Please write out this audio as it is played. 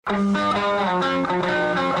This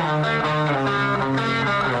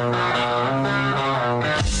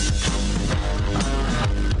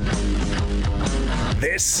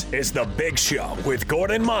is The Big Show with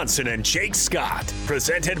Gordon Monson and Jake Scott,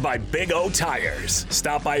 presented by Big O Tires.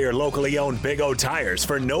 Stop by your locally owned Big O Tires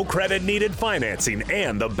for no credit needed financing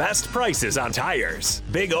and the best prices on tires.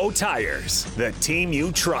 Big O Tires, the team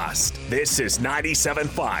you trust. This is 97.5,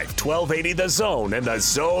 1280 The Zone and The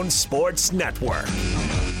Zone Sports Network.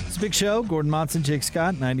 It's a Big Show. Gordon Monson, Jake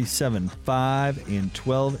Scott, 97.5 and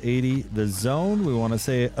 1280 The Zone. We want to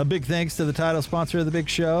say a big thanks to the title sponsor of The Big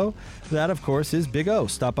Show. That, of course, is Big O.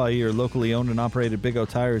 Stop by your locally owned and operated Big O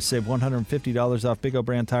Tires. Save $150 off Big O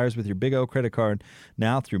brand tires with your Big O credit card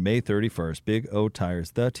now through May 31st. Big O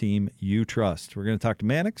Tires, the team you trust. We're going to talk to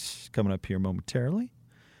Mannix coming up here momentarily.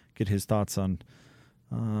 Get his thoughts on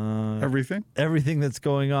everything that's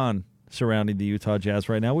going on surrounding the Utah Jazz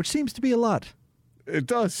right now, which seems to be a lot. It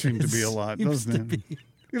does seem to be a lot, doesn't it?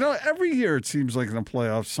 You know, every year it seems like in the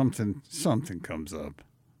playoffs something comes up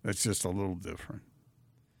that's just a little different.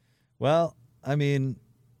 Well, I mean,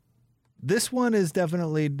 this one is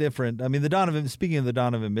definitely different. I mean, speaking of the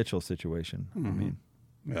Donovan Mitchell situation, I mean,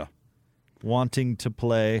 yeah, wanting to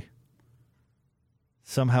play,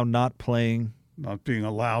 somehow not playing, not being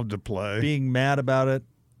allowed to play, being mad about it,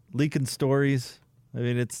 leaking stories. I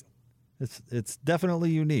mean, it's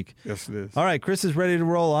definitely unique. Yes, it is. All right, Chris is ready to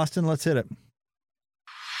roll. Austin, let's hit it.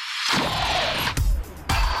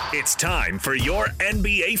 It's time for your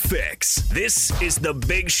NBA fix. This is the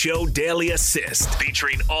Big Show Daily Assist,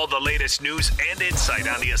 featuring all the latest news and insight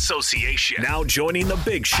on the association. Now joining the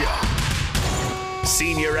Big Show,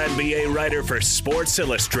 senior NBA writer for Sports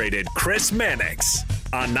Illustrated, Chris Mannix,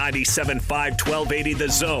 on 97.5, 1280 The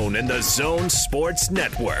Zone and The Zone Sports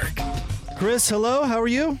Network. Chris, hello. How are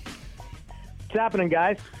you? What's happening,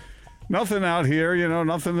 guys? Nothing out here,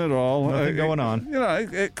 nothing at all. Nothing going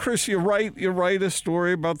on. Chris, you write a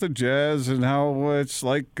story about the Jazz and how it's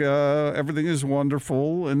like everything is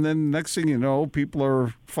wonderful, and then next thing you know, people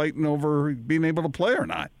are fighting over being able to play or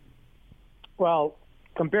not. Well,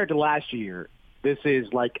 compared to last year, this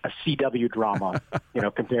is like a CW drama,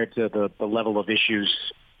 compared to the level of issues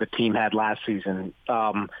the team had last season.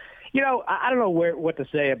 I don't know what to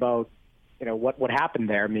say about, what happened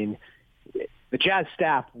there. I mean, the Jazz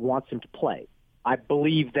staff wants him to play. I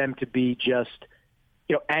believe them to be just,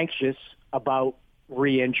 anxious about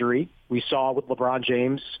re-injury. We saw with LeBron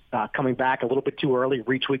James coming back a little bit too early,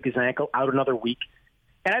 retweaked his ankle, out another week.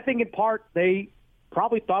 And I think in part they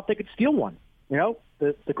probably thought they could steal one.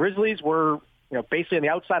 The Grizzlies were, basically on the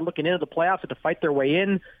outside looking into the playoffs to fight their way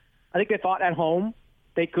in. I think they thought at home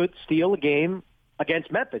they could steal a game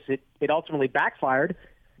against Memphis. It ultimately backfired,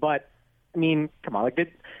 but I mean, come on.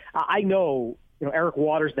 I know, Eric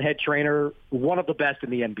Waters, the head trainer, one of the best in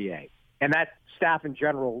the NBA. And that staff in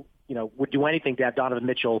general, would do anything to have Donovan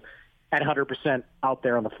Mitchell at 100% out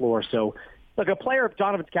there on the floor. So, look, a player of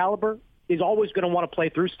Donovan's caliber is always going to want to play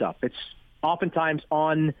through stuff. It's oftentimes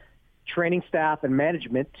on training staff and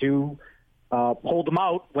management to hold them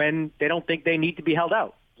out when they don't think they need to be held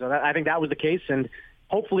out. So I think that was the case. And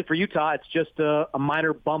hopefully for Utah, it's just a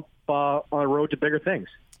minor bump on the road to bigger things.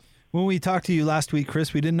 When we talked to you last week,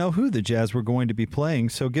 Chris, we didn't know who the Jazz were going to be playing.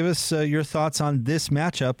 So give us your thoughts on this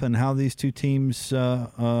matchup and how these two teams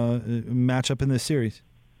match up in this series.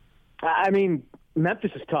 I mean,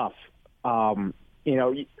 Memphis is tough. I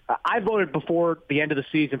voted before the end of the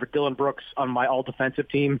season for Dillon Brooks on my all-defensive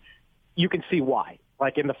team. You can see why.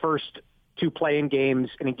 Like in the first two play-in games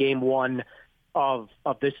and in game one of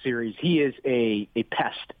this series, he is a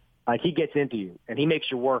pest. Like he gets into you, and he makes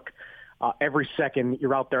you work every second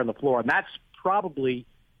you're out there on the floor. And that's probably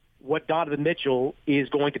what Donovan Mitchell is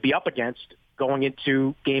going to be up against going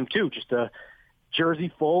into game two, just a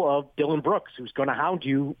jersey full of Dillon Brooks, who's going to hound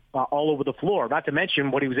you all over the floor, not to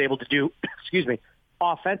mention what he was able to do,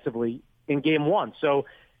 offensively in game one. So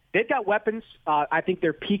they've got weapons. I think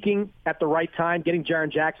they're peaking at the right time. Getting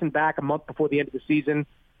Jaren Jackson back a month before the end of the season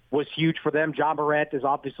was huge for them. Ja Morant is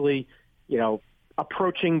obviously,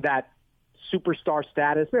 approaching that superstar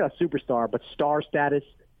status, not superstar, but star status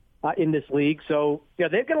in this league. So,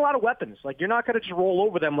 they've got a lot of weapons. Like, you're not going to just roll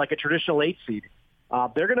over them like a traditional 8 seed.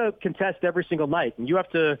 They're going to contest every single night, and you have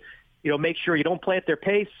to, make sure you don't play at their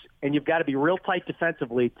pace, and you've got to be real tight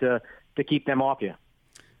defensively to keep them off you.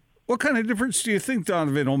 What kind of difference do you think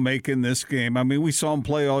Donovan will make in this game? I mean, we saw him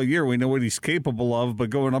play all year. We know what he's capable of, but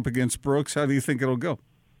going up against Brooks, how do you think it'll go?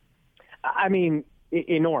 I mean,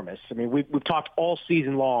 enormous. I mean, we've talked all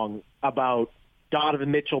season long about Donovan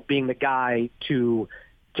Mitchell being the guy to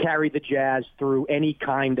carry the Jazz through any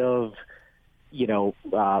kind of,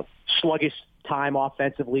 sluggish time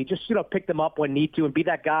offensively. Just, pick them up when need to and be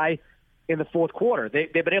that guy in the fourth quarter.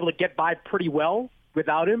 They've been able to get by pretty well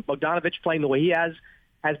without him. Bogdanovich playing the way he has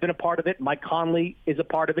been a part of it. Mike Conley is a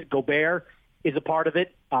part of it. Gobert is a part of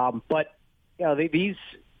it. But these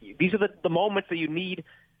are the moments that you need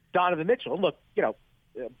Donovan Mitchell. And look,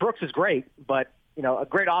 Brooks is great, but a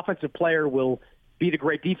great offensive player will beat a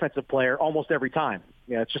great defensive player almost every time.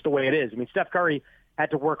 It's just the way it is. I mean, Steph Curry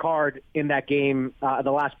had to work hard in that game,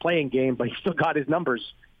 the last playing game, but he still got his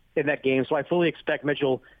numbers in that game. So I fully expect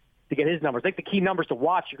Mitchell to get his numbers. I think the key numbers to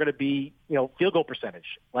watch are going to be, field goal percentage.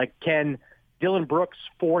 Like, can Dylan Brooks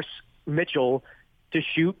force Mitchell to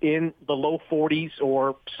shoot in the low 40s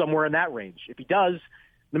or somewhere in that range? If he does,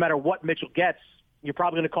 no matter what Mitchell gets, you're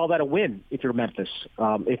probably going to call that a win if you're Memphis.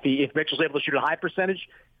 If Mitchell's able to shoot a high percentage,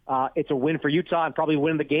 it's a win for Utah and probably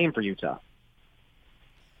win the game for Utah.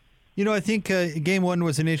 I think game one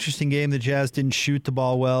was an interesting game. The Jazz didn't shoot the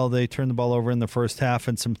ball well. They turned the ball over in the first half,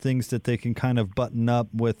 and some things that they can kind of button up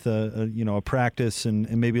with a practice and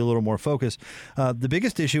maybe a little more focus. The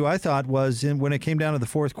biggest issue, I thought, was when it came down to the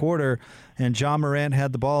fourth quarter and Ja Morant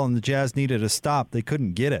had the ball and the Jazz needed a stop. They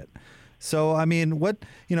couldn't get it. So, I mean,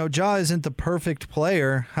 Ja isn't the perfect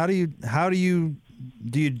player. How do you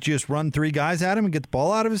just run three guys at him and get the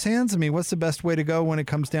ball out of his hands? I mean, what's the best way to go when it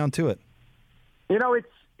comes down to it?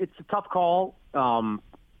 It's a tough call.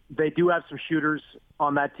 They do have some shooters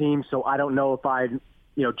on that team, so I don't know if I'd,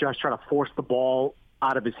 just try to force the ball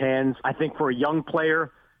out of his hands. I think for a young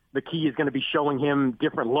player, the key is going to be showing him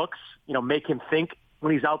different looks, make him think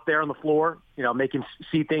when he's out there on the floor, make him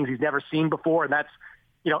see things he's never seen before, and that's,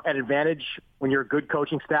 an advantage when you're a good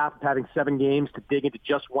coaching staff, having 7 games to dig into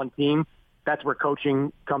just one team. That's where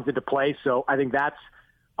coaching comes into play, so I think that's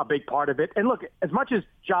a big part of it. And look, as much as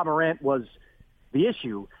Ja Morant was the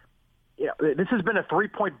issue, this has been a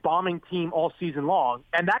 3-point bombing team all season long,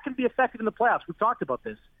 and that can be effective in the playoffs. We've talked about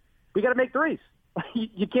this. We got to make threes.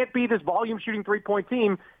 You can't be this volume shooting 3-point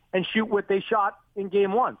team and shoot what they shot in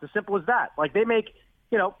game one. It's as simple as that. Like, they make,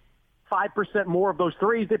 5% more of those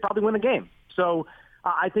threes, they probably win the game. So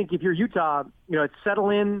I think if you're Utah, it's settle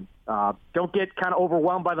in, don't get kind of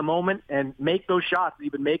overwhelmed by the moment, and make those shots that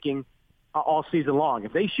you've been making all season long.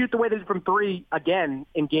 If they shoot the way they did from 3 again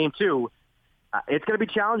in game 2, it's going to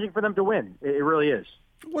be challenging for them to win. It really is.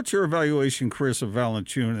 What's your evaluation, Chris, of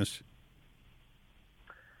Valanciunas?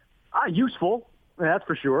 Useful, that's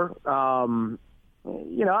for sure.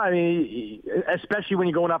 Especially when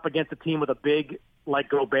you're going up against a team with a big like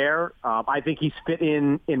Gobert. I think he's fit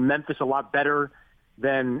in Memphis a lot better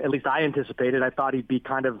than at least I anticipated. I thought he'd be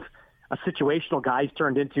kind of a situational guy. He's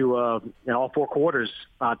turned into all 4 quarters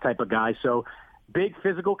type of guy. So big,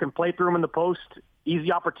 physical, can play through him in the post.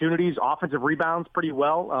 Easy opportunities, offensive rebounds pretty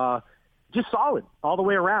well. Just solid all the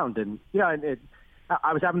way around. And,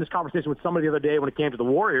 I was having this conversation with somebody the other day when it came to the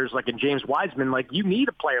Warriors, like in James Wiseman. Like, you need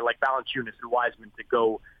a player like Valanciunas and Wiseman to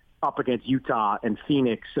go up against Utah and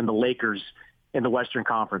Phoenix and the Lakers in the Western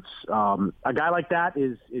Conference. A guy like that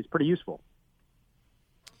is pretty useful.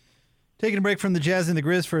 Taking a break from the Jazz and the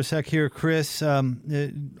Grizz for a sec here, Chris. Austin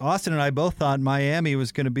and I both thought Miami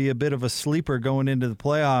was going to be a bit of a sleeper going into the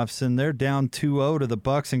playoffs, and they're down 2-0 to the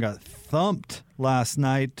Bucks and got thumped last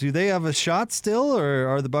night. Do they have a shot still, or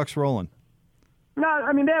are the Bucks rolling? No,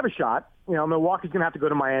 I mean, they have a shot. Milwaukee's going to have to go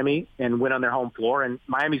to Miami and win on their home floor, and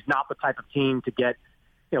Miami's not the type of team to get,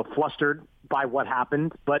 flustered by what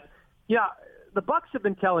happened. But, yeah, the Bucks have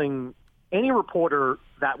been telling any reporter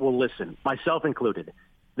that will listen, myself included,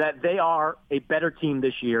 that they are a better team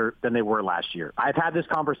this year than they were last year. I've had this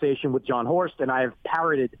conversation with John Horst, and I've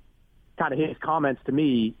parroted kind of his comments to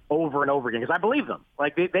me over and over again because I believe them.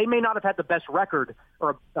 Like, they may not have had the best record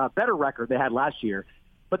or a better record they had last year,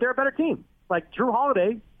 but they're a better team. Like, Drew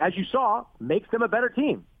Holiday, as you saw, makes them a better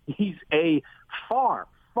team. He's a far,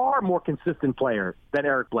 far more consistent player than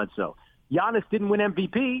Eric Bledsoe. Giannis didn't win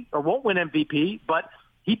MVP or won't win MVP, but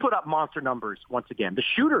he put up monster numbers once again. The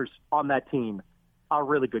shooters on that team are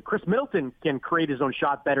really good. Chris Middleton can create his own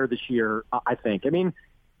shot better this year, I think. I mean,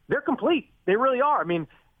 they're complete. They really are. I mean,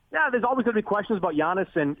 yeah, there's always going to be questions about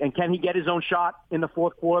Giannis and can he get his own shot in the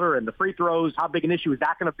fourth quarter and the free throws. How big an issue is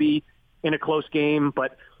that going to be in a close game?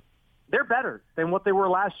 But they're better than what they were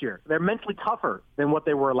last year. They're mentally tougher than what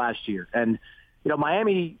they were last year. And,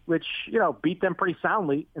 Miami, which, beat them pretty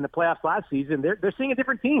soundly in the playoffs last season, they're seeing a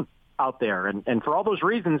different team out there. And for all those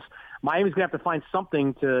reasons, Miami's going to have to find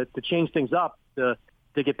something to change things up to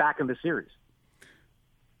get back in the series.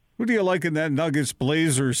 Who do you like in that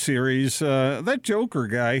Nuggets-Blazers series? That Joker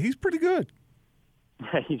guy, he's pretty good.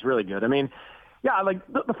 He's really good. I mean, yeah, like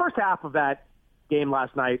the first half of that game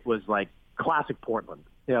last night was like classic Portland.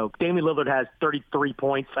 Damian Lillard has 33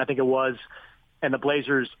 points, I think it was. and the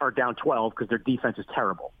Blazers are down 12 because their defense is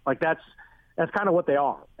terrible. Like that's kind of what they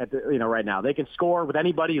are right now. They can score with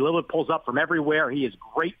anybody. Lillard pulls up from everywhere. He is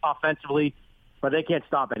great offensively, but they can't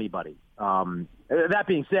stop anybody. That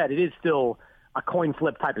being said, it is still a coin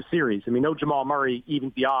flip type of series. I mean, no Jamal Murray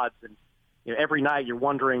evens the odds, and every night you're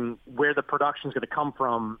wondering where the production is going to come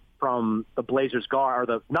from the Blazers guard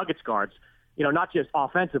or the Nuggets guards. Not just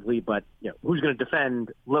offensively, but who's going to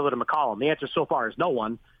defend Lillard and McCollum? The answer so far is no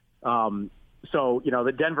one. So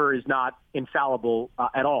the Denver is not infallible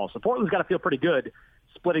at all. So Portland's got to feel pretty good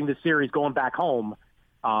splitting this series going back home.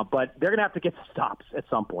 But they're going to have to get some stops at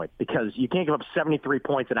some point because you can't give up 73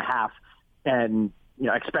 points and a half and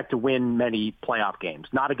expect to win many playoff games.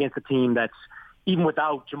 Not against a team that's, even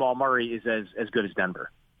without Jamal Murray, is as good as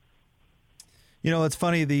Denver. It's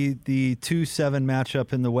funny, the 2-7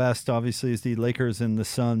 matchup in the West obviously is the Lakers and the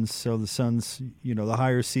Suns. So the Suns, the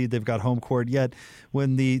higher seed, they've got home court. Yet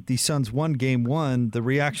when the Suns won game one, the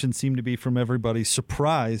reaction seemed to be from everybody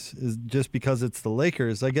surprise, is just because it's the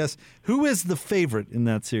Lakers. I guess, who is the favorite in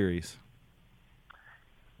that series?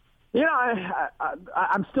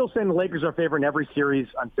 I'm still saying the Lakers are favored in every series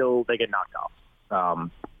until they get knocked off.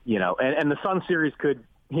 And the Suns series could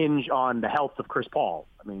hinge on the health of Chris Paul.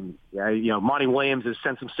 I mean, Monty Williams has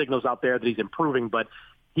sent some signals out there that he's improving, but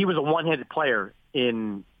he was a one-handed player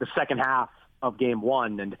in the second half of game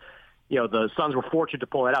one. And, the Suns were fortunate to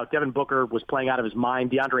pull that out. Devin Booker was playing out of his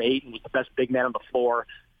mind. DeAndre Ayton was the best big man on the floor.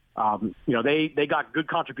 They got good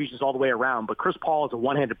contributions all the way around, but Chris Paul as a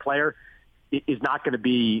one-handed player is not going to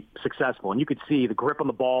be successful. And you could see the grip on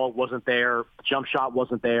the ball wasn't there. The jump shot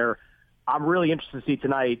wasn't there. I'm really interested to see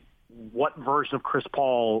tonight what version of Chris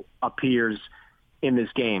Paul appears in this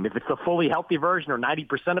game. If it's a fully healthy version or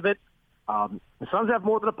 90% of it, the Suns have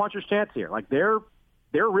more than a puncher's chance here. Like they're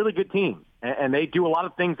a really good team, and they do a lot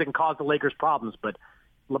of things that can cause the Lakers problems. But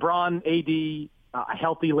LeBron, AD, a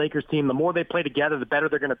healthy Lakers team, the more they play together, the better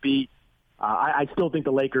they're going to be. I still think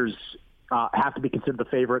the Lakers have to be considered the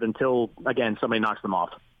favorite until, again, somebody knocks them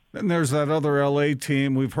off. And there's that other L.A.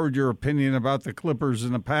 team. We've heard your opinion about the Clippers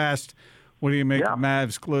in the past. What do you make of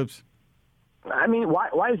Mavs Clips? I mean,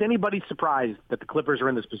 why is anybody surprised that the Clippers are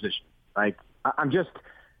in this position? Like, I'm just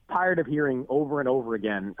tired of hearing over and over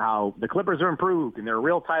again how the Clippers are improved and they're a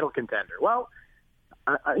real title contender. Well,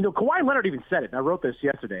 Kawhi Leonard even said it. And I wrote this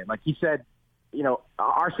yesterday. Like, he said,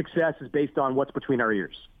 our success is based on what's between our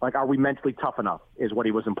ears. Like, are we mentally tough enough is what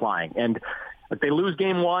he was implying. And they lose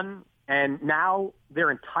game one, and now their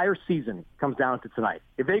entire season comes down to tonight.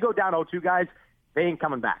 If they go down 0-2, guys, they ain't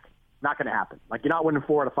coming back. Not going to happen. Like, you're not winning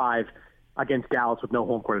 4 out of 5 against Dallas with no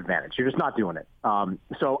home court advantage. You're just not doing it.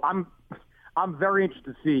 So I'm very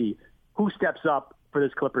interested to see who steps up for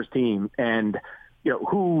this Clippers team and,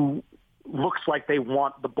 who looks like they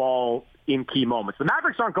want the ball in key moments. The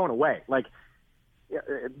Mavericks aren't going away. Like,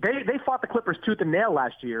 they fought the Clippers tooth and nail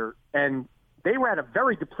last year, and they ran a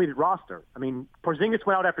very depleted roster. I mean, Porzingis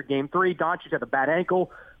went out after game 3. Doncic had a bad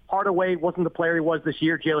ankle. Hardaway wasn't the player he was this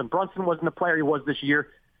year. Jalen Brunson wasn't the player he was this year.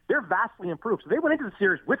 They're vastly improved. So they went into the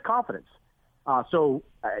series with confidence.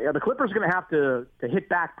 The Clippers are going to have to hit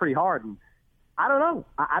back pretty hard. And I don't know.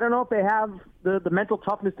 I don't know if they have the mental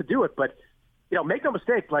toughness to do it. But, make no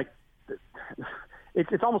mistake, like,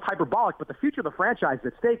 it's almost hyperbolic, but the future of the franchise is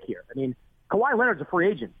at stake here. I mean, Kawhi Leonard's a free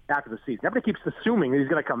agent after the season. Everybody keeps assuming that he's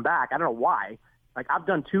going to come back. I don't know why. Like, I've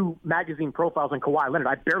done 2 magazine profiles on Kawhi Leonard.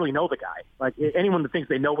 I barely know the guy. Like, anyone that thinks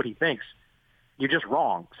they know what he thinks, you're just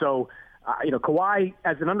wrong. So, Kawhi,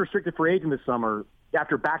 as an unrestricted free agent this summer,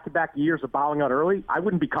 after back-to-back years of bowing out early, I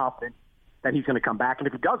wouldn't be confident that he's going to come back. And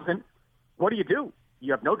if he doesn't, what do?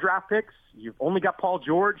 You have no draft picks. You've only got Paul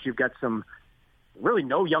George. You've got really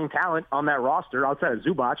no young talent on that roster outside of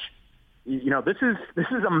Zubac. This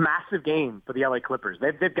is a massive game for the LA Clippers.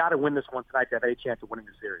 They've got to win this one tonight to have any chance of winning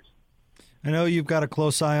the series. I know you've got a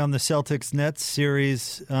close eye on the Celtics-Nets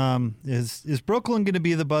series. Is Brooklyn going to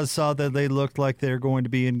be the buzzsaw that they looked like they're going to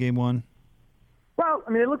be in game one? Well,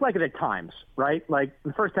 I mean, they look like it at times, right? Like,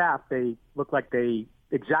 in the first half, they looked like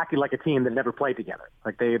exactly like a team that never played together.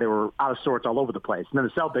 Like, they were out of sorts all over the place. And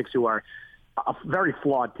then the Celtics, who are a very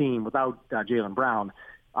flawed team without Jaylen Brown,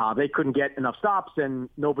 they couldn't get enough stops, and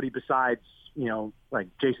nobody besides, like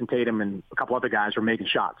Jason Tatum and a couple other guys were making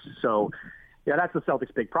shots. So, yeah, that's the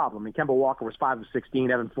Celtics' big problem. I mean, Kemba Walker was 5 of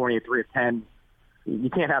 16, Evan Fournier 3 of 10. You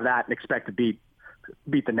can't have that and expect to beat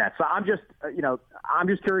the Nets. So I'm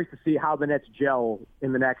just curious to see how the Nets gel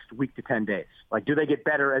in the next week to 10 days. Like, do they get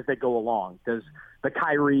better as they go along? Does the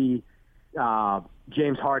Kyrie,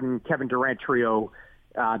 James Harden, Kevin Durant trio,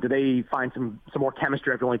 do they find some more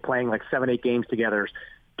chemistry after only playing like 7-8 games together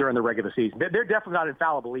during the regular season? They're definitely not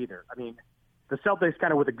infallible either. I mean, the Celtics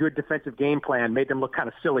kind of with a good defensive game plan made them look kind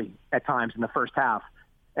of silly at times in the first half.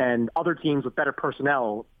 And other teams with better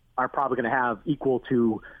personnel are probably going to have equal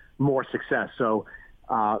to more success. So,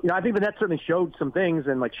 I think the Nets certainly showed some things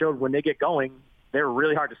and showed when they get going, they're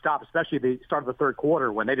really hard to stop, especially at the start of the third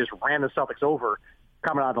quarter when they just ran the Celtics over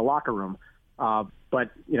coming out of the locker room. But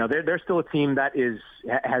they're still a team that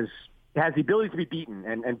has the ability to be beaten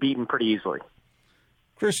and beaten pretty easily.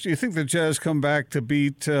 Chris, do you think the Jazz come back to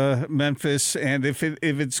beat Memphis? And if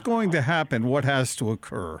it's going to happen, what has to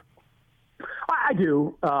occur? I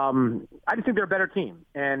do. I just think they're a better team.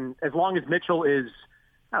 And as long as Mitchell is,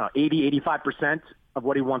 80, 85% of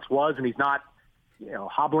what he once was, and he's not,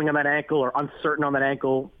 hobbling on that ankle or uncertain on that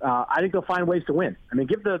ankle, I think they'll find ways to win. I mean,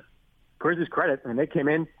 give the Grizzlies credit. I mean, they came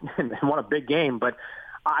in and won a big game. But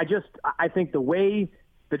I think the way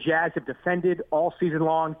the Jazz have defended all season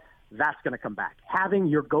long, that's going to come back. Having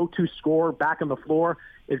your go-to scorer back on the floor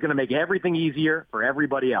is going to make everything easier for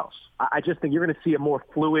everybody else. I just think you're going to see a more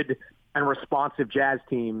fluid and responsive Jazz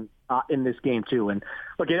team in this game too. And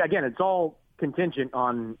look, again, it's all contingent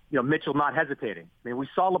on Mitchell not hesitating. I mean, we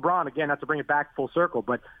saw LeBron again, not to bring it back full circle,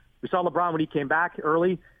 but we saw LeBron when he came back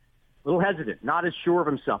early, a little hesitant, not as sure of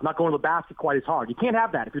himself, not going to the basket quite as hard. You can't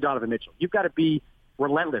have that if you're Donovan Mitchell. You've got to be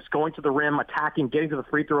relentless, going to the rim, attacking, getting to the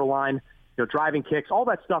free throw line, driving kicks, all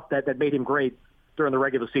that stuff that made him great during the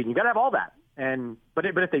regular season. You got to have all that. But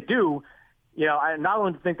if they do, I not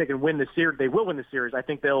only think they can win the series, they will win the series. I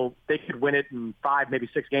think they could win it in 5, maybe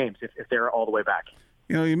 6 games if they're all the way back.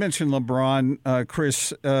 You mentioned LeBron,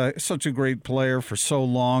 Chris, such a great player for so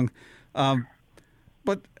long.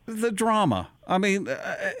 But the drama, I mean,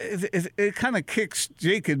 it kind of kicks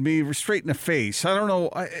Jake and me straight in the face. I don't know.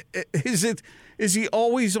 Is he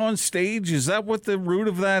always on stage? Is that what the root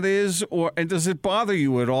of that is? And does it bother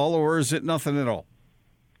you at all, or is it nothing at all?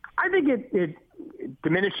 I think it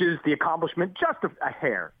diminishes the accomplishment just a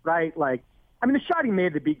hair, right? The shot he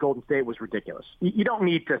made to beat Golden State was ridiculous. You don't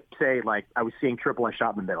need to say, I was seeing triple and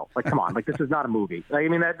shot in the middle. Come on. This is not a movie. I'm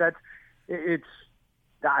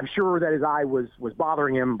sure that his eye was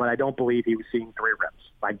bothering him, but I don't believe he was seeing 3 reps.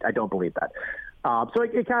 I don't believe that. So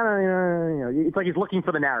it kind of, it's like he's looking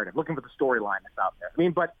for the narrative, looking for the storyline that's out there.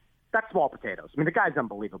 But that's small potatoes. The guy's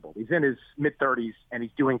unbelievable. He's in his mid-30s, and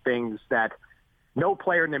he's doing things that no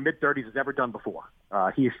player in their mid-30s has ever done before.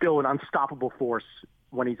 He is still an unstoppable force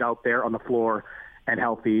when he's out there on the floor and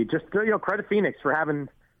healthy. Just, credit Phoenix for having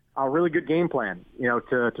a really good game plan,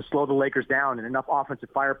 to slow the Lakers down and enough offensive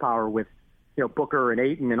firepower with, Booker and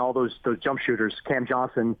Ayton and all those jump shooters, Cam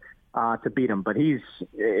Johnson, to beat him. But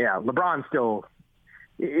LeBron's still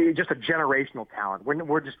just a generational talent.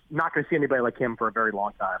 We're just not going to see anybody like him for a very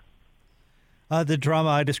long time. The drama,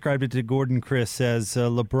 I described it to Gordon Chris as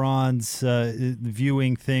LeBron's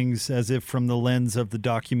viewing things as if from the lens of the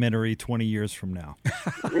documentary 20 years from now.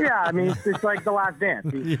 Yeah, it's like The Last Dance.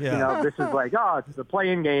 This is it's a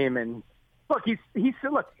play-in game. And look, he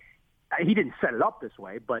didn't set it up this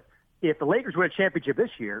way, but if the Lakers win a championship this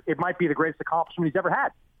year, it might be the greatest accomplishment he's ever had.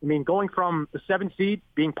 Going from the 7th seed,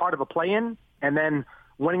 being part of a play-in, and then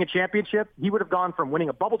winning a championship, he would have gone from winning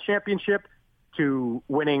a bubble championship to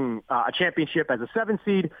winning a championship as a 7th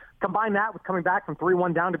seed. Combine that with coming back from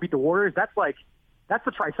 3-1 down to beat the Warriors. That's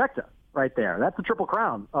the trifecta right there. That's the triple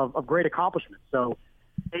crown of great accomplishments. So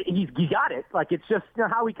he got it. It's just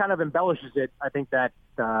how he kind of embellishes it. I think that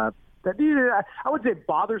I would say it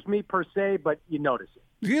bothers me per se, but you notice it.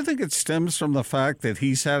 Do you think it stems from the fact that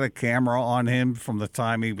he's had a camera on him from the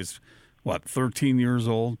time he was, 13 years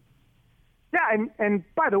old? Yeah, and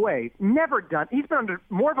by the way, never done. He's been under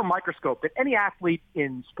more of a microscope than any athlete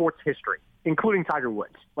in sports history, including Tiger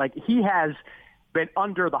Woods. He has been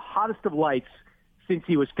under the hottest of lights since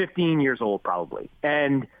he was 15 years old, probably.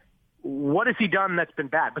 And what has he done that's been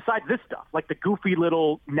bad besides this stuff, like the goofy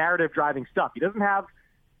little narrative-driving stuff? He doesn't have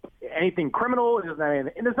anything criminal.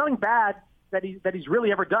 And there's nothing bad that he's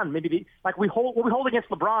really ever done. Maybe what we hold against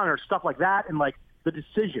LeBron or stuff like that, and The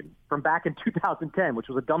Decision from back in 2010, which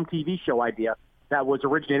was a dumb TV show idea that was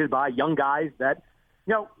originated by young guys that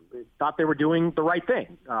thought they were doing the right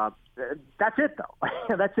thing. That's it, though.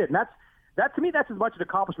 That's it. And that to me, that's as much an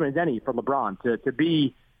accomplishment as any for LeBron to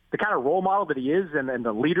be the kind of role model that he is and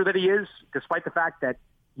the leader that he is, despite the fact that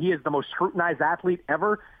he is the most scrutinized athlete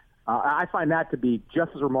ever. I find that to be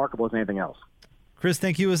just as remarkable as anything else. Chris,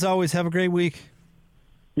 thank you as always. Have a great week.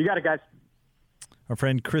 You got it, guys. Our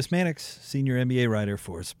friend Chris Mannix, senior NBA writer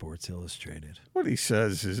for Sports Illustrated. What he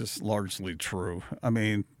says is largely true.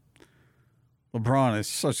 LeBron is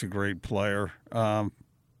such a great player.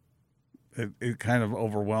 It kind of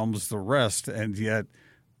overwhelms the rest, and yet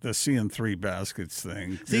the seeing three baskets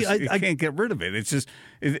thing. See, you can't get rid of it. It's just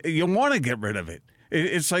you want to get rid of it.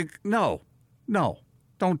 It's like no,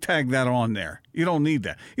 don't tag that on there. You don't need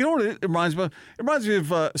that. You know what it reminds me of? It reminds me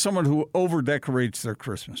of someone who over decorates their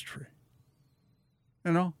Christmas tree.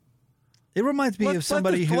 You know. It reminds me of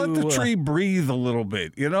somebody who let the tree breathe a little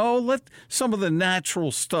bit. You know, let some of the natural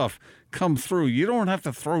stuff come through. You don't have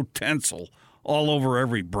to throw tinsel all over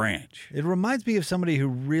every branch. It reminds me of somebody who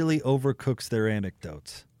really overcooks their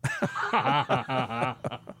anecdotes. Yeah,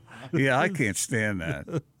 I can't stand that.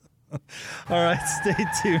 All right, stay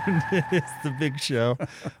tuned. It's the big show.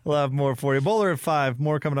 We'll have more for you. Bowler at 5.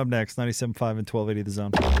 More coming up next. 97.5 and 1280 The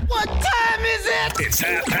Zone. What time is it? It's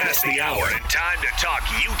half past the hour and time to talk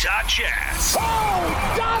Utah Jazz.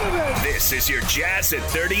 Oh, Donovan! This is your Jazz at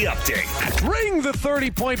 30 update. Ring the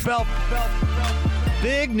 30-point bell.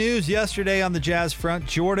 Big news yesterday on the Jazz front.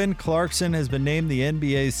 Jordan Clarkson has been named the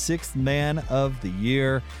NBA's 6th Man of the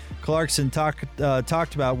Year. Clarkson talked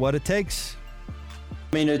about what it takes.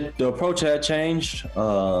 I mean, the approach had changed.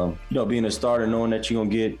 Being a starter, knowing that you're going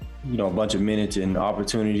to get, a bunch of minutes and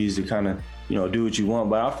opportunities to kind of, do what you want.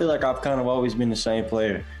 But I feel like I've kind of always been the same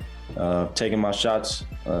player, taking my shots,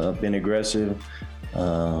 been aggressive,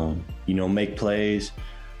 make plays.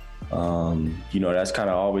 That's kind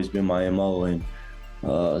of always been my MO and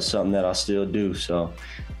something that I still do. So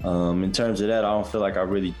in terms of that, I don't feel like I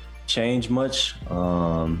really changed much.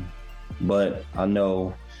 But I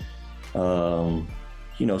know,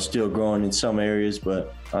 still growing in some areas,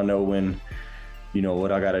 but I know when,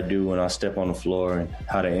 what I got to do when I step on the floor and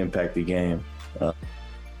how to impact the game.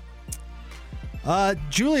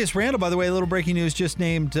 Julius Randle, by the way, a little breaking news, just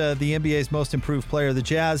named the NBA's most improved player. The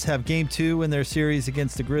Jazz have Game 2 in their series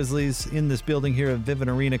against the Grizzlies in this building here at Vivint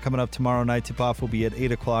Arena coming up tomorrow night. Tip-off will be at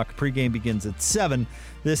 8 o'clock. Pre-game begins at 7.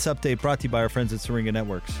 This update brought to you by our friends at Syringa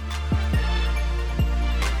Networks.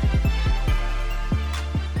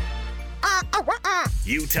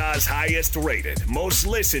 Utah's highest rated, most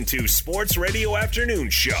listened to sports radio afternoon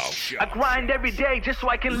show. I grind every day just so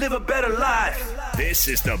I can live a better life. This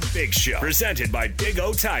is the Big Show, presented by Big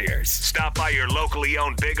O Tires. Stop by your locally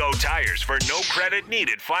owned Big O Tires for no credit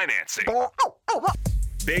needed financing.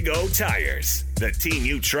 Big O Tires, the team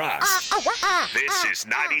you trust. This is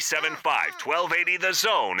 97.5, 1280 The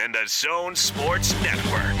Zone and the Zone Sports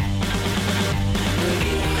Network.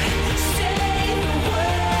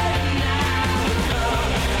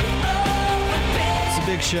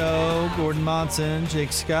 Big Show, Gordon Monson,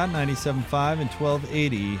 Jake Scott, 97.5 and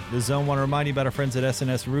 1280. The Zone. Want to remind you about our friends at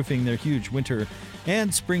S&S Roofing. Their huge winter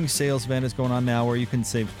and spring sales event is going on now where you can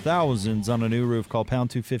save thousands on a new roof. Call pound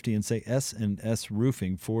 250 and say S&S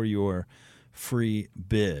Roofing for your free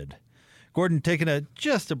bid. Gordon, taking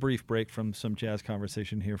just a brief break from some Jazz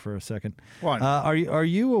conversation here for a second. Are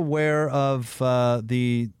you aware of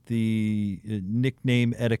the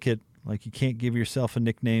nickname etiquette? Like you can't give yourself a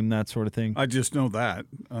nickname, that sort of thing. I just know that.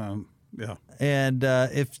 Yeah. And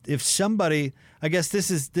if somebody, I guess this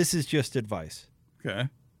is just advice. Okay.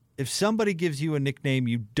 If somebody gives you a nickname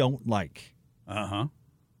you don't like,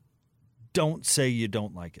 don't say you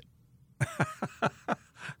don't like it.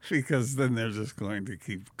 Because then they're just going to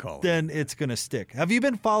keep calling. Then it's going to stick. Have you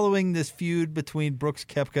been following this feud between Brooks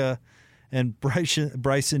Koepka and Bryson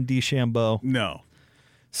DeChambeau? No.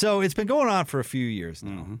 So it's been going on for a few years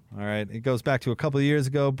now. Mm-hmm. All right. It goes back to a couple of years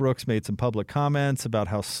ago. Brooks made some public comments about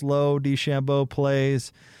how slow DeChambeau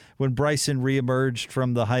plays. When Bryson reemerged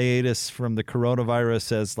from the hiatus from the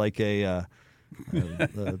coronavirus as like a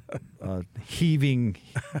heaving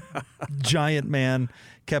giant man,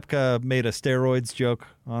 Koepka made a steroids joke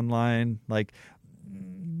online. Like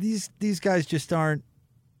these guys just aren't.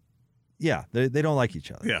 Yeah, they don't like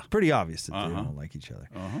each other. Yeah. It's pretty obvious that they don't like each other.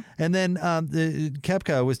 And then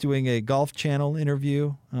Koepka was doing a Golf Channel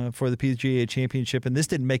interview for the PGA Championship, and this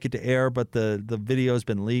didn't make it to air, but the video has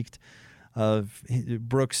been leaked of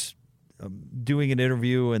Brooks doing an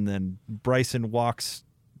interview, and then Bryson walks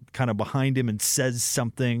kind of behind him and says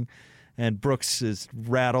something, and Brooks is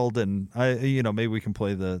rattled, and maybe we can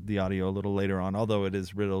play the audio a little later on, although it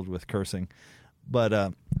is riddled with cursing.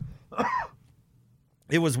 But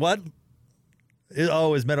it was what?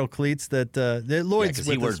 His metal cleats that Lloyd's because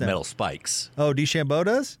he wears metal spikes. Oh, DeChambeau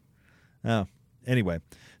does? Oh, anyway.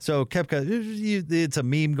 So Koepka, it's a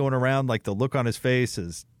meme going around, like the look on his face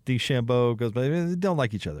as DeChambeau goes by. They don't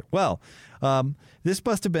like each other. Well, this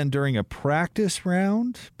must have been during a practice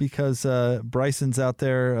round because Bryson's out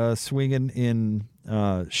there swinging in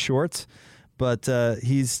shorts, but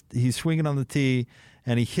he's swinging on the tee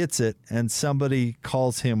and he hits it, and somebody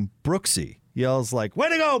calls him Brooksy. Yells like, "Way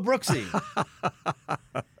to go, Brooksy!"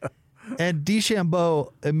 And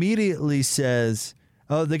DeChambeau immediately says,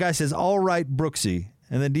 Oh, the guy says, all right, Brooksy.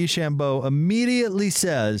 And then DeChambeau immediately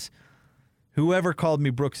says, whoever called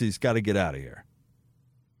me Brooksy's got to get out of here.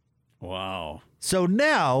 Wow. So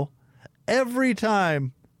now, every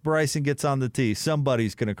time Bryson gets on the tee,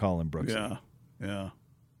 somebody's going to call him Brooksy. Yeah.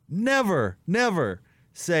 Never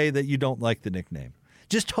say that you don't like the nickname.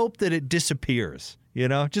 Just hope that it disappears,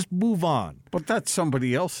 Just move on. But that's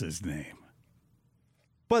somebody else's name.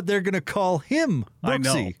 But they're going to call him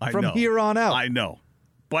Brooksy from here on out. I know.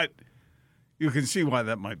 But you can see why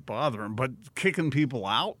that might bother him. But kicking people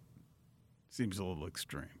out seems a little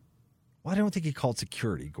extreme. Well, I don't think he called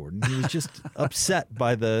security, Gordon. He was just upset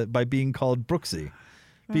by being called Brooksy,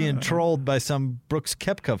 being trolled by some Brooks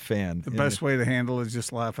Koepka fan. The best way to handle it is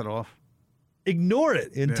just laugh it off. Ignore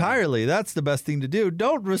it entirely. Yeah. That's the best thing to do.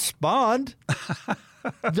 Don't respond.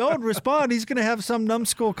 Don't respond. He's going to have some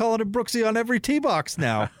numbskull calling him Brooksy on every tee box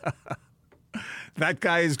now. That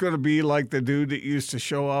guy is going to be like the dude that used to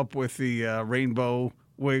show up with the rainbow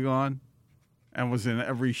wig on and was in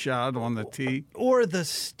every shot on the tee. Or the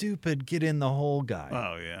stupid get in the hole guy.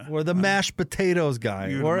 Oh, yeah. Or the mashed potatoes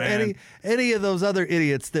guy. Or any of those other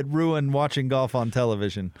idiots that ruin watching golf on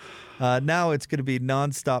television. Now it's going to be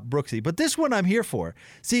nonstop Brooksy. But this one I'm here for.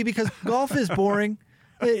 See, because golf is boring.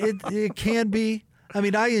 It can be. I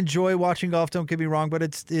mean, I enjoy watching golf, don't get me wrong, but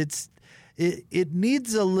it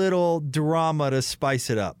needs a little drama to spice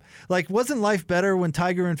it up. Like, wasn't life better when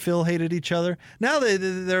Tiger and Phil hated each other? Now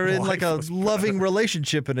they're in like a loving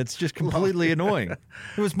relationship, and it's just completely annoying.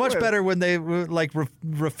 It was much better when they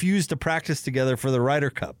refused to practice together for the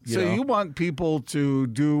Ryder Cup. You want people to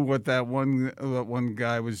do what that one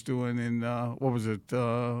guy was doing in what was it?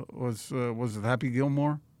 Was it Happy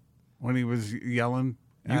Gilmore when he was yelling?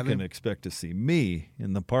 You can expect to see me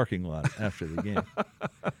in the parking lot after the game.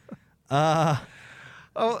 But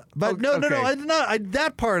no,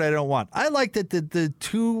 that part I don't want. I like that the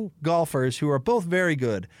two golfers who are both very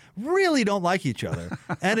good really don't like each other,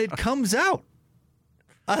 and it comes out.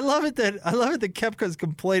 I love it that Koepka's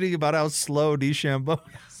complaining about how slow DeChambeau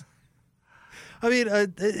is. I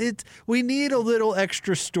mean, we need a little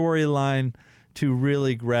extra storyline to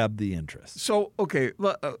really grab the interest. So, okay,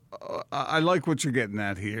 I like what you're getting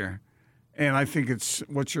at here. And I think it's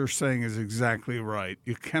what you're saying is exactly right.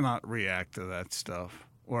 You cannot react to that stuff,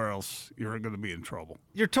 or else you're going to be in trouble.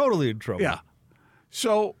 You're totally in trouble. Yeah.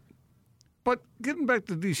 So, but getting back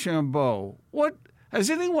to DeChambeau, what has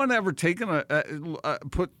anyone ever taken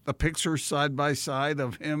put a picture side by side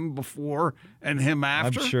of him before and him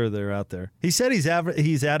after? I'm sure they're out there. He said he's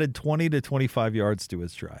added 20 to 25 yards to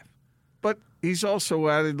his drive. But he's also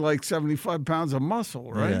added like 75 pounds of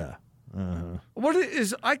muscle, right? Yeah. Uh-huh.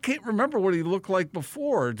 I can't remember what he looked like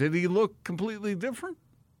before. Did he look completely different?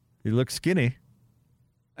 He looked skinny.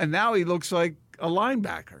 And now he looks like a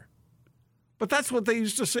linebacker. But that's what they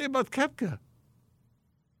used to say about Koepka.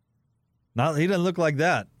 He doesn't look like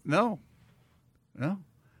that. No.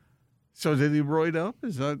 So did he roid up?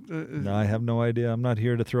 Is that? No, I have no idea. I'm not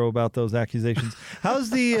here to throw about those accusations. How's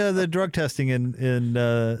the drug testing in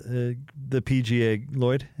the PGA,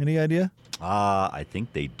 Lloyd? Any idea? I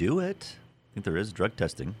think they do it. I think there is drug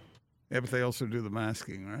testing. Yeah, but they also do the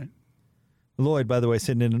masking, right? Lloyd, by the way,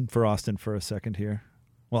 sitting in for Austin for a second here.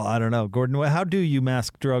 Well, I don't know. Gordon, how do you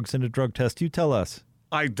mask drugs in a drug test? You tell us.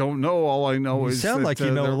 I don't know. All I know is sound like you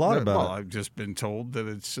know a lot about it. Well, I've just been told that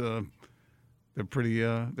it's they're pretty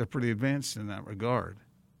advanced in that regard.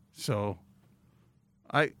 So,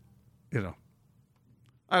 I don't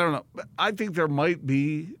know. I think there might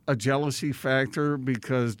be a jealousy factor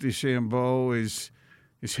because DeChambeau is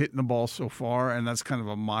hitting the ball so far, and that's kind of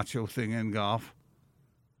a macho thing in golf,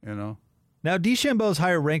 Now, DeChambeau's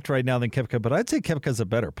higher ranked right now than Koepka, but I'd say Koepka's a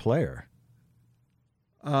better player.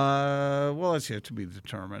 Well, that's yet to be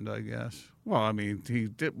determined, I guess. Well, I mean,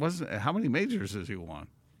 how many majors has he won?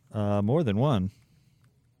 More than one.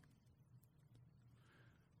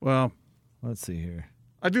 Well, let's see here.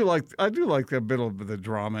 I do like a bit of the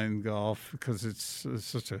drama in golf because it's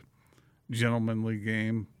such a gentlemanly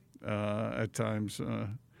game at times,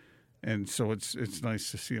 and so it's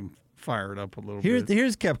nice to see him fire it up a little bit.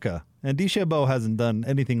 Here's Koepka, and DeChambeau hasn't done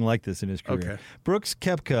anything like this in his career. Okay. Brooks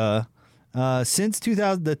Koepka. Since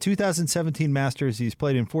the 2017 Masters, he's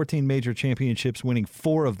played in 14 major championships, winning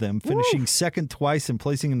 4 of them, finishing second twice and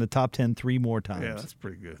placing in the top 10 3 more times. Yeah, that's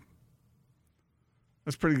pretty good.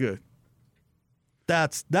 That's pretty good.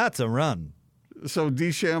 That's a run. So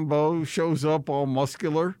DeChambeau shows up all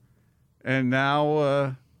muscular, and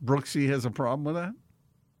now Brooksy has a problem with that?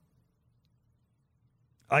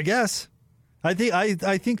 I guess. I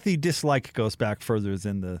think the dislike goes back further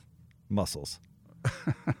than the muscles.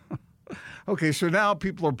 Okay, so now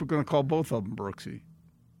people are going to call both of them Brooksy.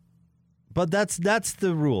 But that's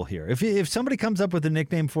the rule here. If somebody comes up with a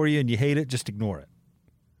nickname for you and you hate it, just ignore it.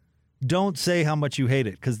 Don't say how much you hate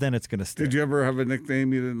it, because then it's going to stick. Did you ever have a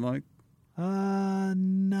nickname you didn't like?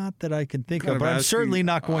 Not that I can think Kind of, of but I'm asking- certainly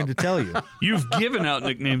not going to tell you. You've given out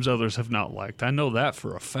nicknames others have not liked. I know that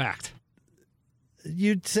for a fact.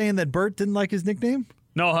 You saying that Bert didn't like his nickname?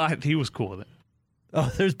 No, he was cool with it.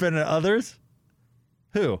 Oh, there's been others?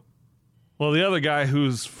 Who? Well, the other guy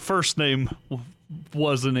whose first name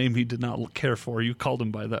was the name he did not care for, you called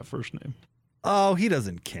him by that first name. Oh, he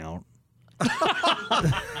doesn't count. How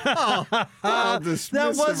dismissive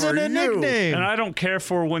That wasn't are a you? nickname. And I don't care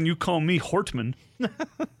for when you call me Hortman. And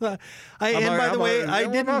by the way, I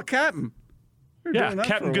What didn't. about Captain? You're Yeah, doing that for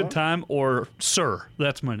Captain a Good while. Time or Sir.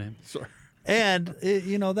 That's my name. Sorry. And,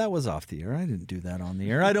 that was off the air. I didn't do that on the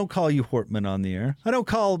air. I don't call you Hortman on the air. I don't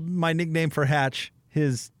call my nickname for Hatch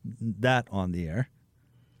that on the air.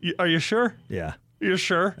 Are you sure? Yeah. You're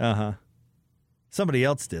sure? Uh-huh. Somebody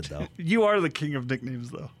else did, though. You are the king of nicknames,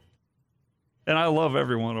 though. And I love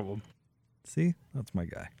every one of them. See? That's my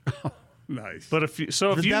guy. Nice. But if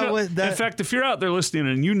But you that know, was- that- in fact, if you're out there listening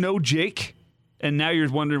and you know Jake, and now you're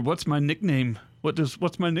wondering what's my nickname,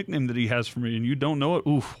 what's my nickname that he has for me, and you don't know it,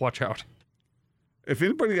 oof, watch out. If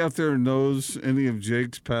anybody out there knows any of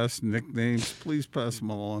Jake's past nicknames, please pass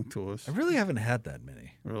them along to us. I really haven't had that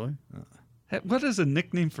many. Really? What is a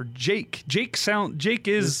nickname for Jake? Jake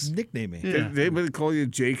Is is nicknaming. Yeah. Did anybody call you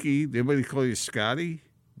Jakey? Did anybody call you Scotty?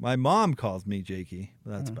 My mom calls me Jakey.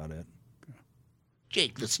 That's about it.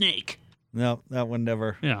 Jake the Snake. No, that one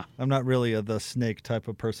never. Yeah. I'm not really the snake type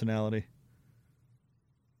of personality.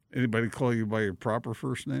 Anybody call you by your proper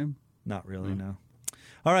first name? Not really, no.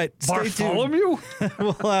 All right, stay tuned. Bartholomew?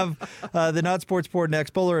 We'll have the Not Sports Board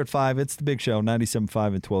next. Bowler at 5. It's the Big Show,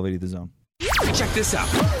 97.5 and 1280 The Zone. Check this out.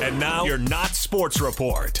 And now your Not Sports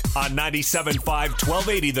Report on 97.5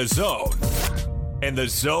 1280 The Zone and the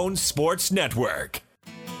Zone Sports Network.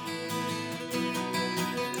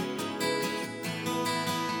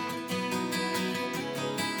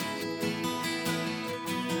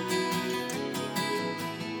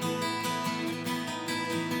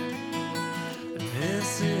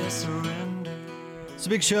 It's a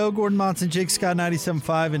Big Show. Gordon Monson, Jake Scott,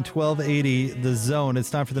 97.5 and 1280 The Zone. It's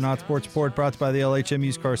time for the Not Sports Report, brought to you by the LHM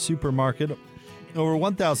Used Car Supermarket. Over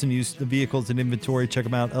 1,000 used vehicles in inventory. Check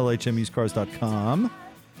them out, lhmusedcars.com.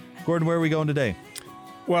 Gordon, where are we going today?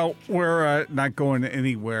 Well, we're not going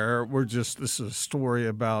anywhere. This is a story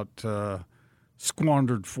about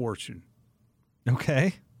squandered fortune.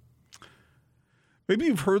 Okay. Maybe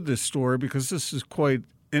you've heard this story because this is quite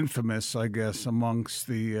infamous, I guess, amongst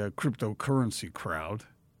the cryptocurrency crowd.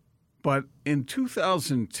 But in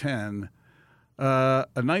 2010, a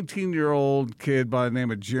 19-year-old kid by the name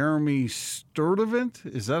of Jeremy Sturdivant,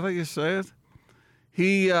 is that how you say it?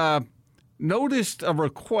 He noticed a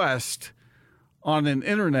request on an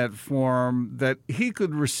internet forum that he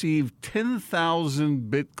could receive 10,000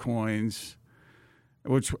 Bitcoins,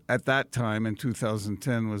 which at that time in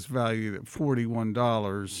 2010 was valued at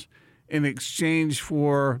 $41, in exchange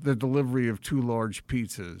for the delivery of 2 large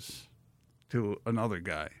pizzas to another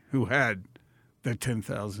guy who had the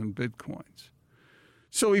 10,000 Bitcoins.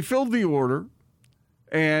 So he filled the order,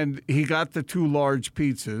 and he got the 2 large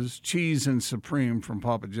pizzas, cheese and supreme from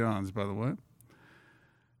Papa John's, by the way.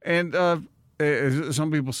 And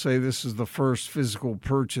some people say this is the first physical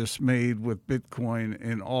purchase made with Bitcoin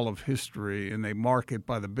in all of history, and they mark it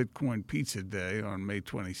by the Bitcoin Pizza Day on May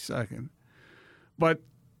 22nd. But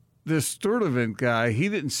this Sturdivant guy, he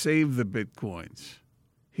didn't save the Bitcoins.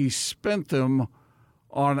 He spent them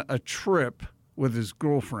on a trip with his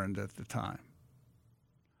girlfriend at the time.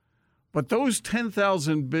 But those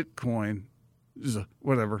 10,000 Bitcoin,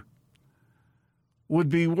 whatever, would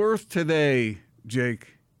be worth today,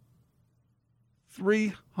 Jake,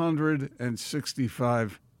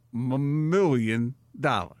 $365 million.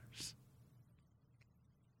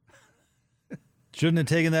 Shouldn't have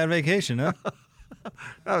taken that vacation, huh?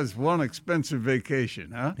 That was one expensive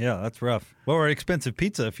vacation, huh? Yeah, that's rough. Well, or expensive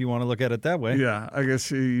pizza if you want to look at it that way. Yeah, I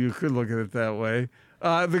guess you could look at it that way.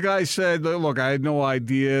 The guy said, look, I had no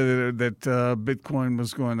idea that Bitcoin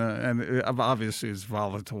was going to, and obviously it's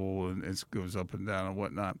volatile and it goes up and down and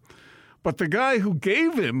whatnot. But the guy who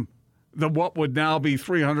gave him what would now be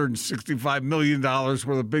 $365 million worth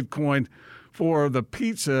of Bitcoin for the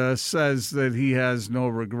pizza says that he has no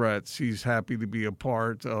regrets. He's happy to be a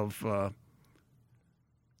part of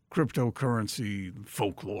cryptocurrency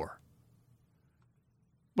folklore.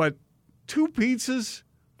 But 2 pizzas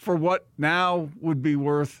for what now would be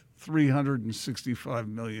worth $365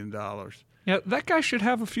 million. Yeah, that guy should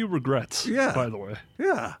have a few regrets, Yeah. by the way.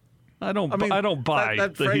 Yeah. I don't buy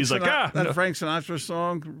that he's like, that Frank Sinatra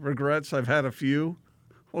song, Regrets, I've had a few.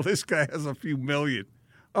 Well, this guy has a few million.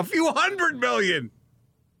 A few 100 million.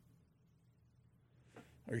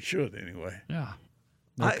 Or he should, anyway. Yeah.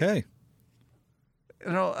 Okay.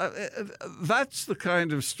 That's the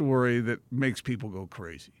kind of story that makes people go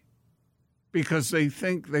crazy. Because they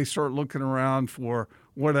think they start looking around for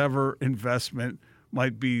whatever investment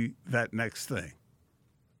might be that next thing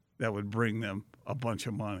that would bring them a bunch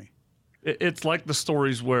of money. It's like the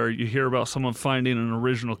stories where you hear about someone finding an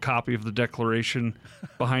original copy of the Declaration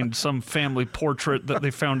behind some family portrait that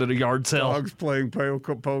they found at a yard sale. Dogs playing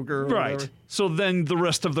poker. Or right. whatever. So then the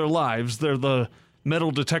rest of their lives, they're the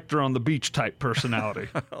metal detector on the beach type personality.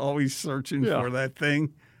 Always searching for that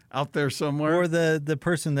thing out there somewhere. Or the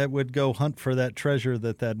person that would go hunt for that treasure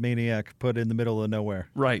that maniac put in the middle of nowhere.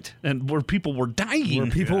 Right. And where people were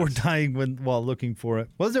dying. Were dying while looking for it.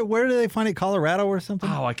 Was it, where did they find it? Colorado or something?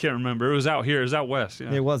 Oh, I can't remember. It was out here. It was out west.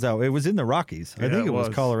 Yeah. It was out. It was in the Rockies. I think it was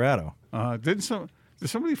Colorado. Did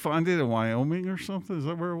somebody find it in Wyoming or something? Is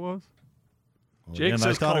that where it was? Well, Jake says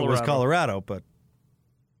I thought Colorado. It was Colorado, but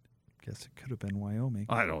I guess it could have been Wyoming.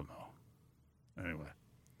 I don't know. Anyway.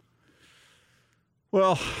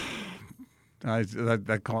 Well,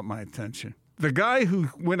 that caught my attention. The guy who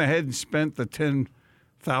went ahead and spent the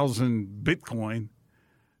 10,000 Bitcoin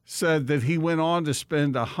said that he went on to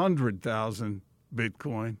spend 100,000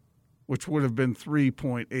 Bitcoin, which would have been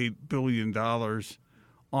 $3.8 billion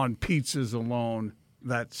on pizzas alone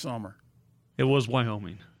that summer. It was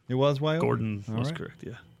Wyoming. It was Wyoming? Gordon was correct,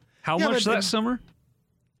 yeah. How much that summer?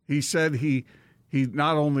 He said he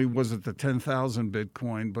not only was it the 10,000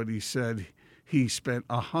 Bitcoin, but he said he spent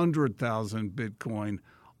 100,000 Bitcoin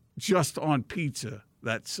just on pizza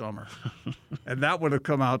that summer. And that would have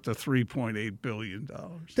come out to $3.8 billion.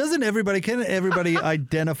 Can everybody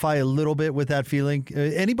identify a little bit with that feeling?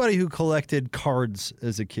 Anybody who collected cards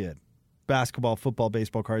as a kid, basketball, football,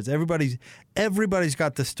 baseball cards, everybody's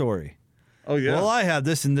got the story. Oh, yeah. Well, I had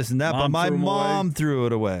this and this and that, but my mom threw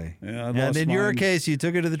it away. Yeah, and in your case, you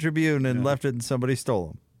took it to the Tribune and left it and somebody stole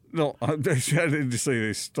them. No, I didn't say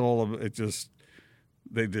they stole them. It just,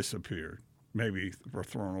 they disappeared. Maybe were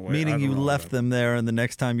thrown away. Meaning you left them there, and the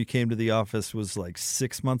next time you came to the office was like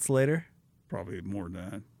 6 months later? Probably more than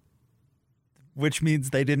that. Which means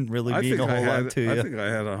they didn't really mean a whole lot to you. I think I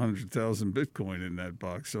had 100,000 Bitcoin in that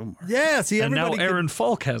box somewhere. Yeah, see, and now Aaron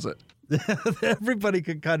Falk has it. Everybody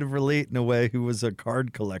could kind of relate in a way who was a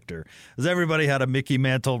card collector. Because everybody had a Mickey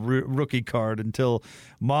Mantle rookie card until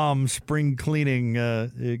mom spring cleaning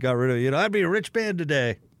got rid of it. I'd be a rich man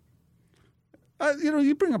today.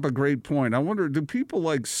 You bring up a great point. I wonder, do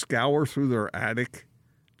people scour through their attic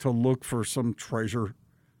to look for some treasure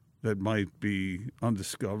that might be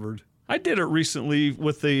undiscovered? I did it recently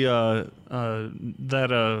with that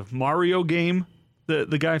Mario game.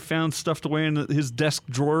 The guy found stuffed away in his desk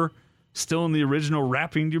drawer, still in the original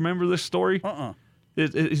wrapping. Do you remember this story?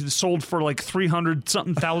 It sold for like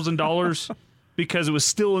 $300,000 because it was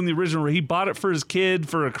still in the original. He bought it for his kid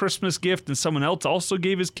for a Christmas gift, and someone else also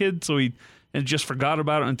gave his kid, so he just forgot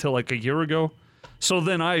about it until like a year ago. So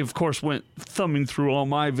then I, of course, went thumbing through all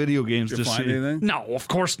my video games to see. Anything? No, of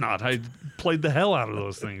course not. I played the hell out of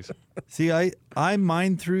those things. See, I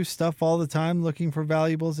mine through stuff all the time looking for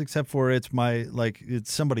valuables, except for it's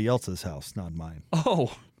somebody else's house, not mine.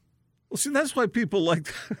 Oh. Well, see, that's why people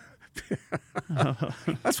like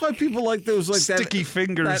that's why people like those sticky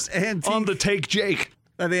fingers on the Take Jake.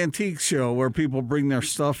 That antique show where people bring their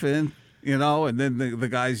stuff in, and then the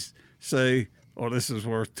guys say, "Oh, this is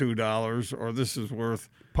worth $2," or "This is worth."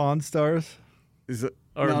 Pawn Stars? Is it?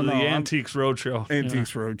 Or the Antiques Roadshow.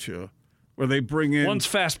 Antiques Roadshow, where they bring in one's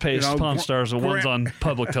fast-paced Pawn Stars and one's on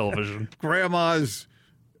public television. Grandma's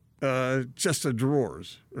chest of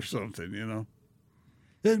drawers or something,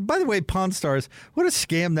 By the way, Pawn Stars, what a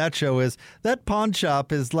scam that show is. That pawn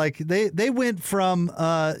shop is like they went from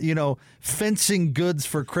fencing goods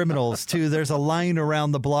for criminals to there's a line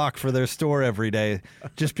around the block for their store every day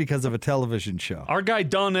just because of a television show. Our guy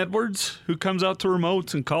Don Edwards, who comes out to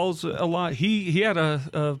remotes and calls a lot, he had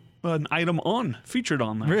an item featured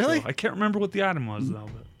on that. Really? Show. I can't remember what the item was though.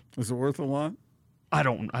 But was it worth a lot? I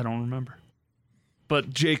don't remember.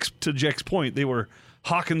 But to Jake's point, they were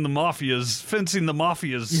hawking the mafia's, fencing the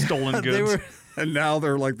mafia's stolen goods. And now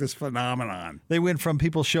they're like this phenomenon. They went from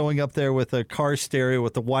people showing up there with a car stereo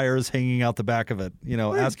with the wires hanging out the back of it,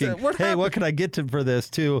 asking, hey, what can I get for this,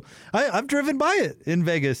 to I've driven by it in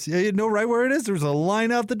Vegas. You know right where it is? There's a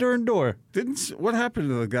line out the darn door. What happened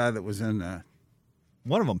to the guy that was in that?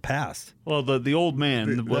 One of them passed. Well, the old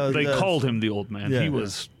man, they called him the old man. Yeah. He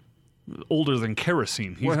was older than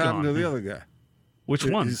kerosene. What happened to the other guy? Which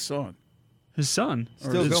one? His son. His son.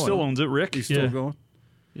 Still going. Still owns it, Rick. He's still going?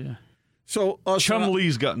 Yeah. So Chum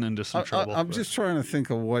Lee's gotten into some trouble. I'm just trying to think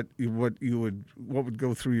of what would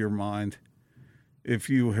go through your mind if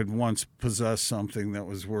you had once possessed something that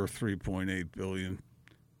was worth $3.8 billion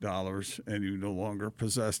and you no longer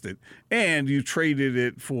possessed it, and you traded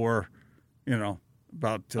it for,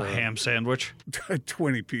 about a ham sandwich,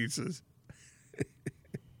 20 pizzas.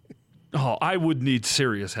 Oh, I would need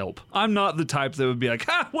serious help. I'm not the type that would be like,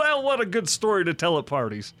 well, what a good story to tell at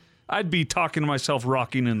parties. I'd be talking to myself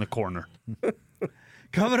rocking in the corner.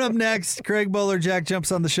 Coming up next, Craig Bowler, Jack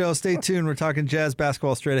Jumps on the show. Stay tuned. We're talking Jazz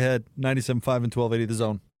basketball straight ahead. 97.5 and 1280 The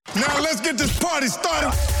Zone. Now let's get this party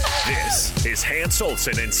started. This is Hans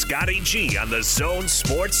Olsen and Scotty G on the Zone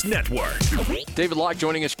Sports Network. David Locke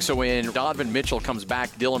joining us. So when Donovan Mitchell comes back,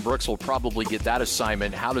 Dylan Brooks will probably get that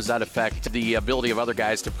assignment. How does that affect the ability of other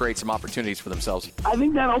guys to create some opportunities for themselves? I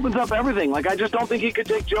think that opens up everything. I just don't think he could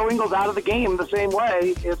take Joe Ingles out of the game the same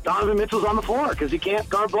way if Donovan Mitchell's on the floor, because he can't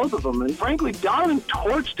guard both of them. And frankly, Donovan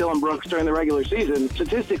torched Dylan Brooks during the regular season,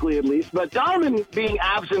 statistically at least. But Donovan being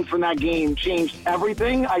absent from that game changed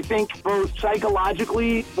everything. I think both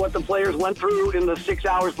psychologically, what the players went through in the 6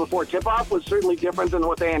 hours before tip-off was certainly different than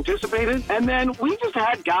what they anticipated. And then we just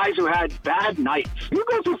had guys who had bad nights. You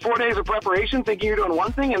go through 4 days of preparation thinking you're doing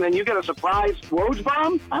one thing, and then you get a surprise Woj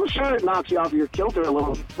bomb. I'm sure it knocks you off your kilter a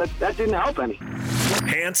little, but that didn't help any.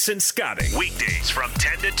 Hans and Scotty, weekdays from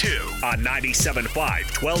 10 to 2 on 97.5,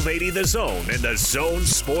 1280 The Zone and the Zone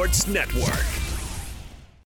Sports Network.